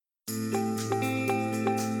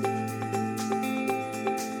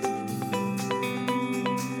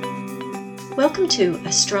Welcome to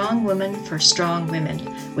A Strong Woman for Strong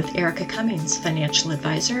Women with Erica Cummings, financial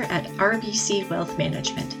advisor at RBC Wealth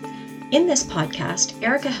Management. In this podcast,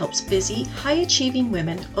 Erica helps busy, high-achieving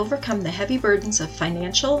women overcome the heavy burdens of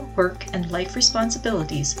financial, work, and life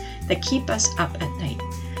responsibilities that keep us up at night.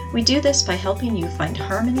 We do this by helping you find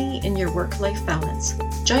harmony in your work-life balance.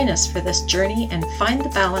 Join us for this journey and find the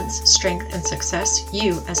balance, strength, and success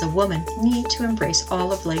you as a woman need to embrace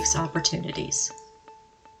all of life's opportunities.